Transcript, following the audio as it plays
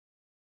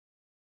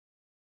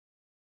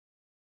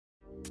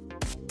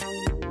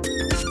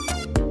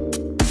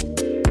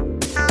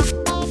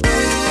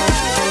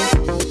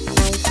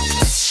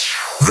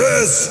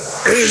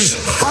This is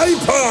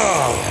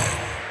Hypa!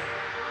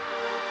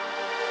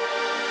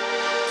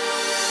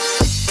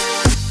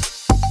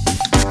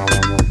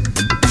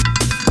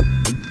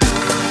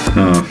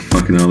 Oh,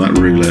 fucking hell, that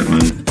roulette,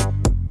 man.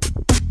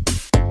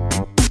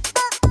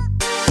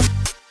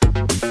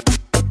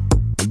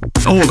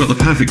 Oh, I got the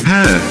perfect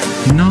pair.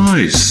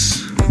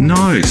 Nice.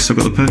 Nice. I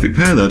got the perfect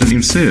pair there. I didn't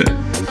even see it.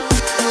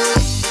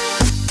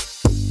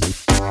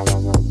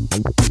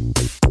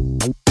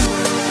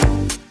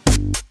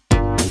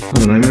 I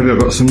don't know, maybe I've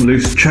got some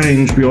loose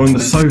change behind the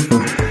sofa.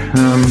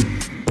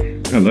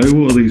 Hello,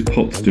 what are these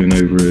pots doing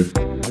over here?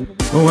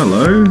 Oh,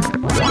 hello.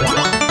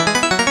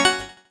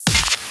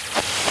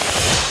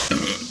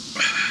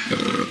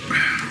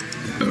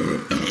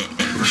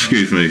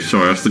 Excuse me,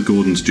 sorry, that's the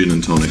Gordon's Gin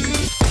and Tonic.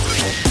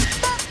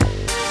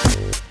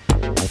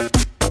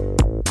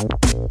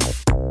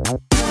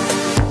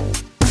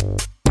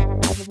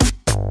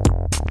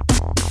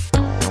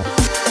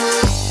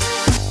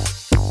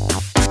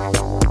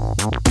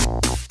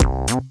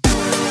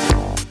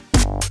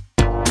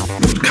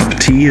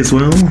 As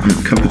well,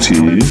 a cup of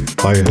tea.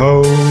 Hi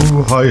ho,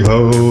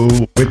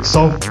 it's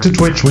off to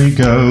Twitch we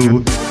go.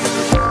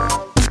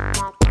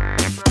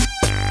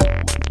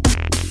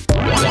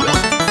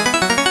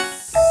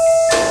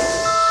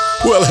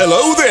 Well,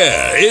 hello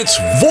there, it's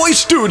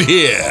Voicedude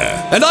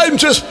here, and I'm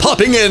just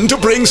popping in to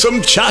bring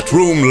some chat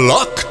room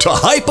luck to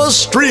Hypa's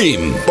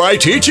stream by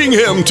teaching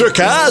him to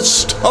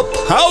cast a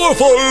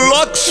powerful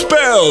luck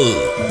spell,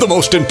 the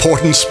most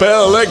important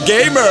spell a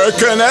gamer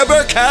can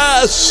ever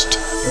cast.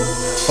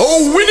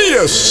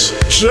 Owinius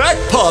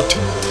Jackpot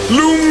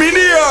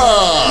Luminia!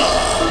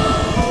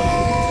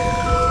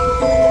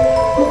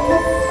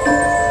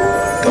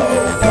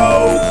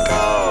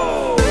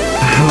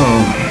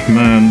 Oh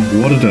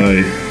man, what a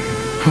day.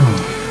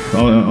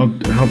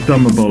 I've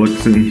done my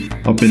bollocks in.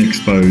 I've been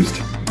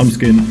exposed. I'm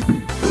skinned.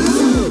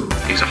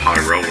 He's a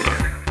high roller,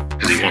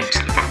 because he wants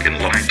the fucking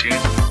lot.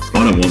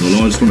 I don't want the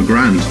lot, I just want a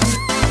grand.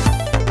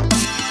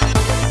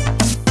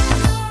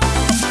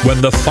 When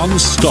the fun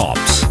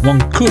stops, one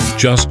could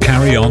just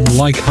carry on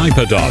like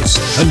Hypa does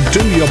and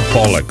do your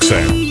bollocks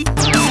in.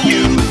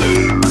 You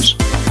lose.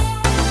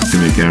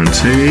 Give me a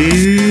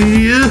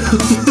guarantee.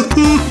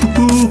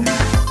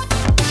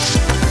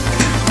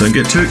 Don't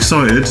get too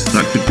excited,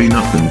 that could be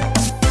nothing.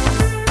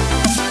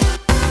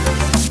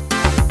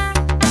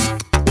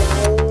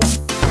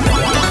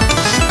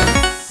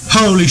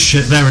 Holy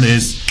shit, there it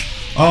is.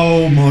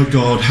 Oh my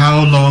god,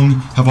 how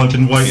long have I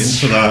been waiting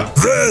for that?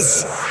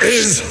 This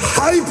is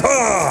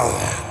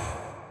Hypa!